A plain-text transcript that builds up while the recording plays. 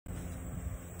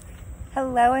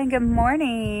Hello and good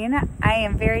morning. I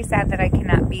am very sad that I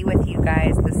cannot be with you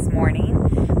guys this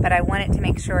morning, but I wanted to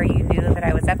make sure you knew that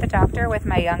I was at the doctor with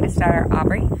my youngest daughter,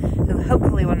 Aubrey, who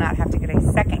hopefully will not have to get a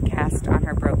second cast on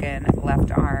her broken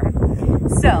left arm.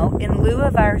 So, in lieu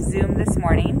of our Zoom this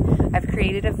morning, I've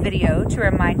created a video to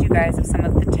remind you guys of some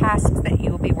of the tasks that you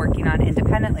will be working on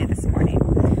independently this morning.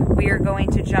 We are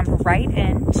going to jump right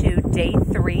into day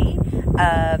 3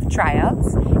 of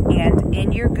tryouts, and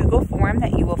in your Google form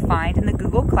that you will find in the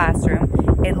Google Classroom,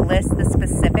 it lists the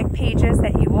specific pages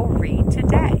that you will read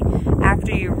today.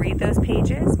 After you read those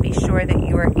pages, be sure that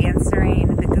you are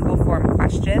answering the Google form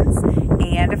questions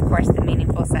and, of course, the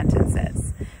meaningful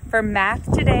sentences. For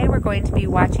math today, we're going to be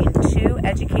watching 2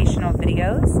 educational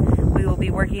videos. We will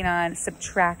be working on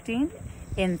subtracting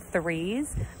in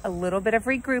threes, a little bit of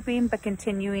regrouping, but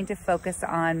continuing to focus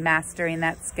on mastering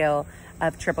that skill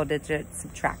of triple digit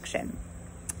subtraction.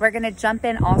 We're going to jump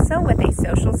in also with a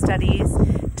social studies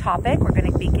topic. We're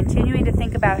going to be continuing to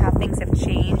think about how things have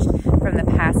changed from the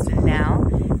past and now.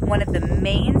 One of the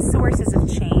main sources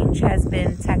of change has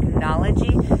been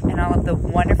technology and all of the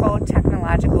wonderful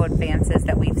technological advances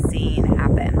that we've seen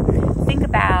happen. Think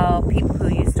about people who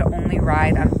used to only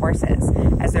ride on horses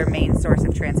as their main source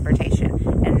of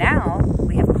transportation. And now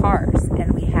we have cars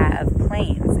and we have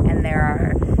planes and there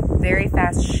are very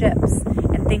fast ships.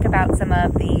 And think about some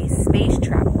of the space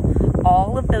travel.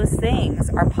 All of those things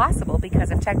are possible because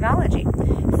of technology.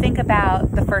 Think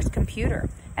about the first computer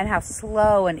and how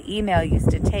slow an email used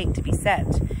to take to be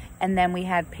sent. And then we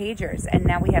had pagers, and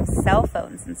now we have cell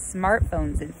phones and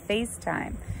smartphones and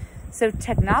FaceTime. So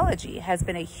technology has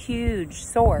been a huge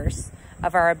source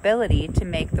of our ability to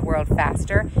make the world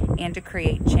faster and to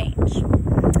create change.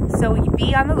 So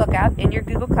be on the lookout in your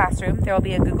Google Classroom. There will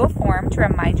be a Google form to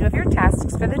remind you of your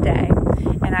tasks for the day.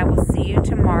 And I will see you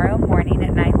tomorrow morning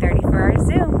at 9:30 for our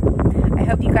Zoom. I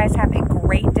hope you guys have a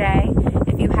great day.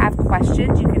 If you have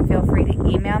questions, you can feel free to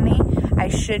email me. I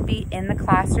should be in the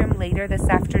classroom later this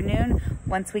afternoon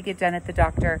once we get done at the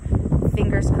doctor.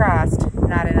 Fingers crossed,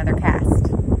 not another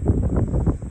cast.